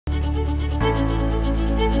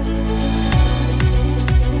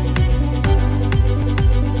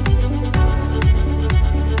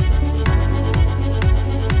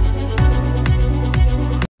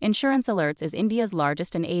Insurance Alerts is India's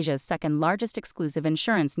largest and Asia's second largest exclusive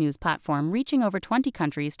insurance news platform, reaching over 20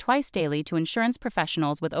 countries twice daily to insurance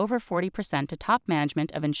professionals with over 40% to top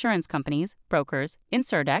management of insurance companies, brokers,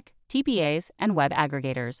 Insurtech, TPAs, and web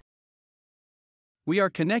aggregators. We are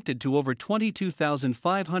connected to over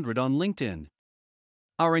 22,500 on LinkedIn.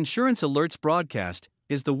 Our Insurance Alerts broadcast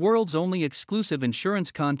is the world's only exclusive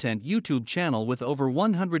insurance content YouTube channel with over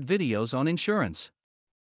 100 videos on insurance.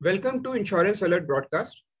 Welcome to Insurance Alert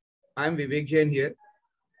broadcast. I am Vivek Jain here.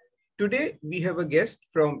 Today we have a guest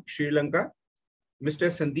from Sri Lanka, Mr.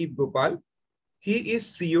 Sandeep Gopal. He is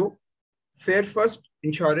CEO, Fairfist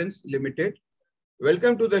Insurance Limited.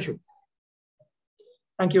 Welcome to the show.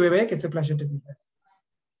 Thank you, Vivek. It's a pleasure to be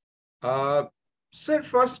here. Sir,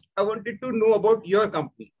 first I wanted to know about your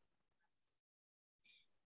company.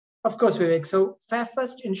 Of course, Vivek. So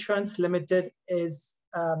Fairfist Insurance Limited is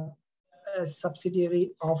a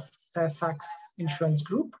subsidiary of Fairfax Insurance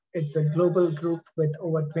Group. It's a global group with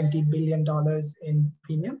over $20 billion in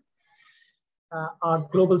premium. Our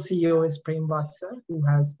global CEO is Prem Vatsal, who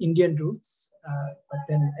has Indian roots, but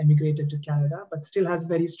then emigrated to Canada, but still has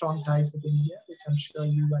very strong ties with India, which I'm sure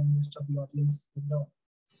you and most of the audience will know.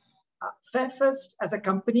 Fairfist as a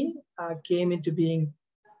company came into being,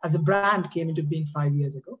 as a brand came into being 5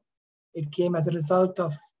 years ago. It came as a result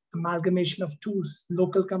of amalgamation of two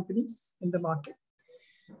local companies in the market.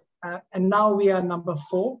 And now we are number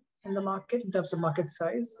 4 in the market in terms of market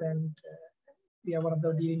size. And we are one of the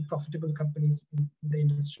leading profitable companies in the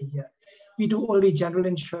industry here. We do only general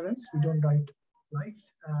insurance. We don't write life,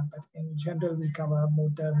 but in general, we cover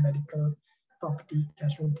motor, medical, property,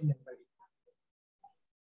 casualty, and marine.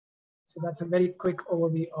 So that's a very quick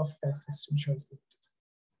overview of Fairfist Insurance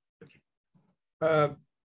Limited. Okay.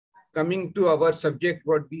 Coming to our subject,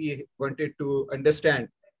 what we wanted to understand,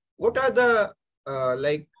 what are the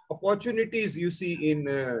opportunities you see in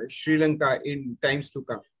Sri Lanka in times to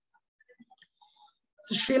come?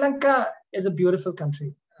 So Sri Lanka is a beautiful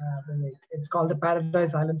country. It's called the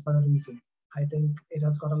Paradise Island for a reason. I think it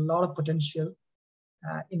has got a lot of potential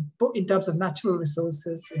in terms of natural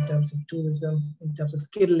resources, in terms of tourism, in terms of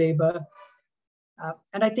skilled labor.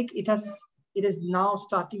 And I think it is now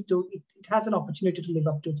starting to, it has an opportunity to live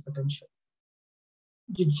up to its potential.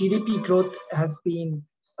 The GDP growth has been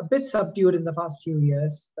a bit subdued in the past few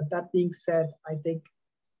years, but that being said, I think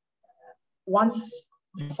once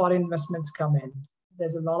foreign investments come in,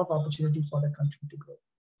 there's a lot of opportunity for the country to grow.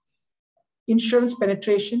 Insurance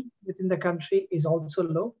penetration within the country is also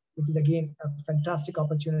low, which is again a fantastic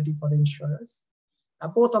opportunity for the insurers,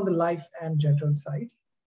 both on the life and general side.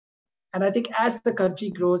 And I think as the country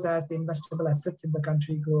grows, as the investable assets in the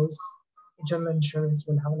country grows, general insurance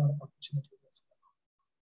will have a lot of opportunities as well.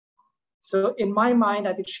 So in my mind,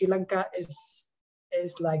 I think Sri Lanka is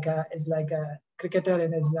like a cricketer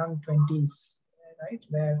in his young 20s, right?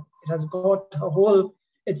 Where it has got a whole,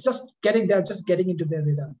 it's just getting into their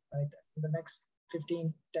rhythm, right? In the next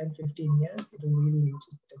 10, 15 years, it will really reach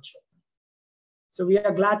its potential. So we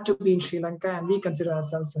are glad to be in Sri Lanka, and we consider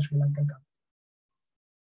ourselves a Sri Lankan company.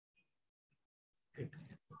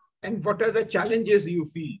 And what are the challenges you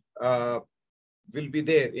feel will be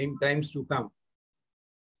there in times to come?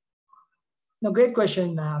 No, great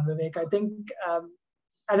question, Vivek. I think,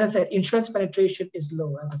 as I said, insurance penetration is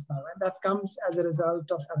low as of now, and that comes as a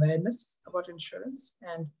result of awareness about insurance.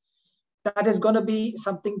 And that is going to be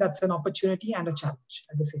something that's an opportunity and a challenge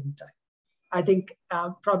at the same time. I think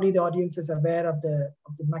probably the audience is aware of the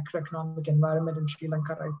macroeconomic environment in Sri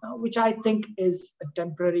Lanka right now, which I think is a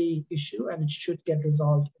temporary issue, and it should get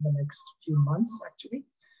resolved in the next few months, actually.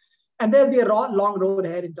 And there'll be a long road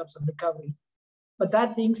ahead in terms of recovery. But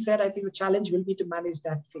that being said, I think the challenge will be to manage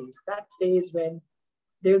that phase when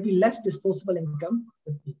there will be less disposable income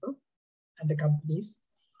with people and the companies.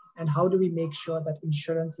 And how do we make sure that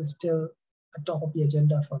insurance is still at top of the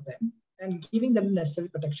agenda for them and giving them the necessary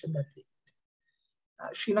protection that they need?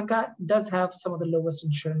 Sri Lanka does have some of the lowest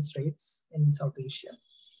insurance rates in South Asia.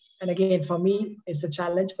 And again, for me, it's a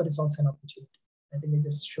challenge, but it's also an opportunity. I think it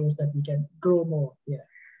just shows that we can grow more here.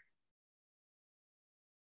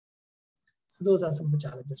 So those are some of the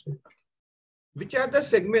challenges. Which are the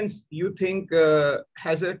segments you think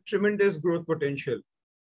has a tremendous growth potential?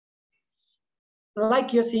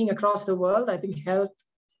 Like you're seeing across the world, I think health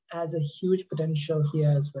has a huge potential here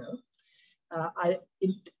as well.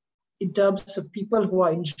 In terms of people who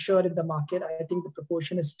are insured in the market, I think the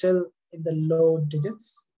proportion is still in the low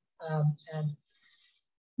digits. And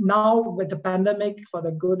now with the pandemic, for the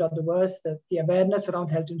good or the worse, the awareness around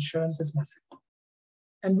health insurance is massive.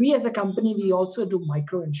 And we as a company, we also do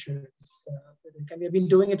micro insurance. And we have been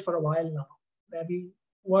doing it for a while now, where we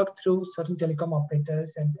work through certain telecom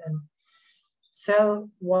operators and sell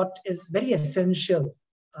what is very essential,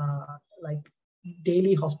 like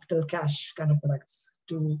daily hospital cash kind of products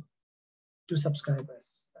to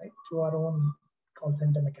subscribers, right, through our own call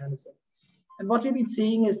center mechanism. And what we've been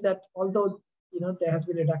seeing is that although there has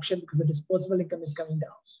been a reduction because the disposable income is coming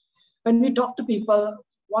down, when we talk to people,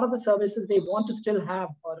 one of the services they want to still have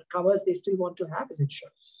or covers they still want to have is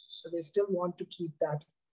insurance. So they still want to keep that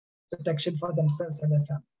protection for themselves and their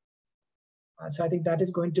family. So I think that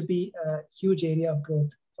is going to be a huge area of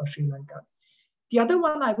growth for Sri Lanka. The other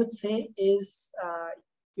one I would say is,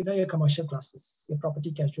 your commercial classes, your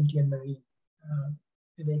property, casualty, and marine,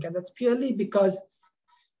 Vivek. And that's purely because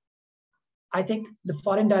I think the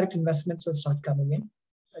foreign direct investments will start coming in,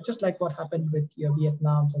 just like what happened with your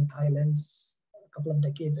Vietnams and Thailands a couple of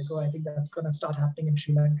decades ago. I think that's going to start happening in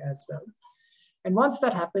Sri Lanka as well. And once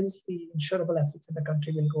that happens, the insurable assets in the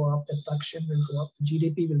country will go up, the production will go up, the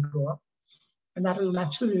GDP will go up, and that will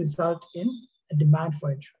naturally result in a demand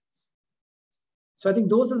for insurance. So I think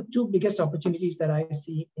those are the two biggest opportunities that I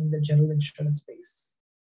see in the general insurance space.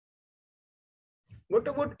 What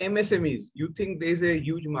about MSMEs? You think there's a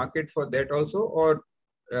huge market for that also, or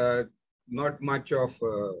not much of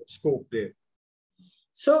scope there?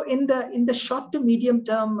 So in the short to medium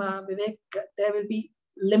term, Vivek, there will be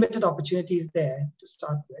limited opportunities there to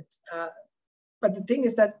start with. But the thing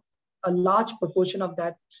is that a large proportion of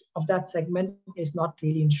that segment is not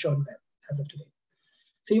really insured well as of today.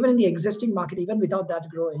 So even in the existing market, even without that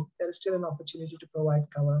growing, there is still an opportunity to provide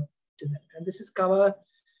cover to them. And this is cover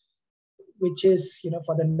which is,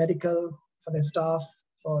 for the medical, for the staff,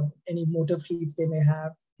 for any motor fleets they may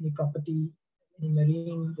have, any property, any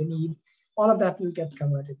marine they need, all of that will get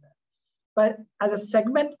covered in that. But as a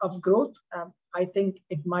segment of growth, I think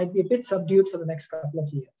it might be a bit subdued for the next couple of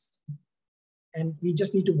years. And we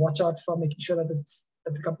just need to watch out for making sure that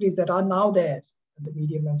the companies that are now there, the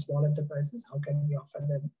medium and small enterprises, how can we offer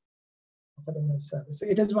them a service? So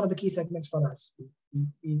it is one of the key segments for us.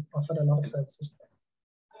 We offer a lot of services there.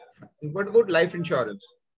 What about life insurance?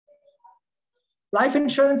 Life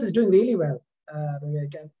insurance is doing really well,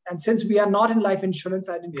 and since we are not in life insurance,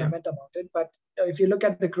 I didn't comment about it. But if you look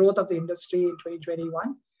at the growth of the industry in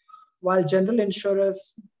 2021, while general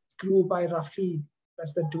insurers grew by roughly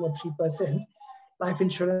less than 2 or 3%, life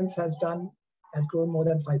insurance has grown more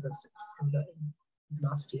than 5% in the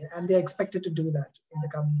last year, and they're expected to do that in the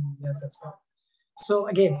coming years as well. So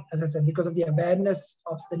again, as I said, because of the awareness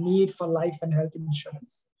of the need for life and health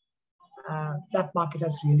insurance, that market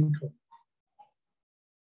has really grown.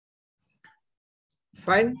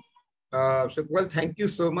 Fine. So, well, thank you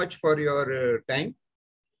so much for your time.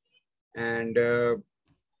 And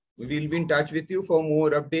we'll be in touch with you for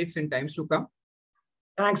more updates in times to come.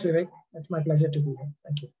 Thanks, Vivek. It's my pleasure to be here.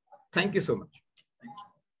 Thank you. Thank you so much.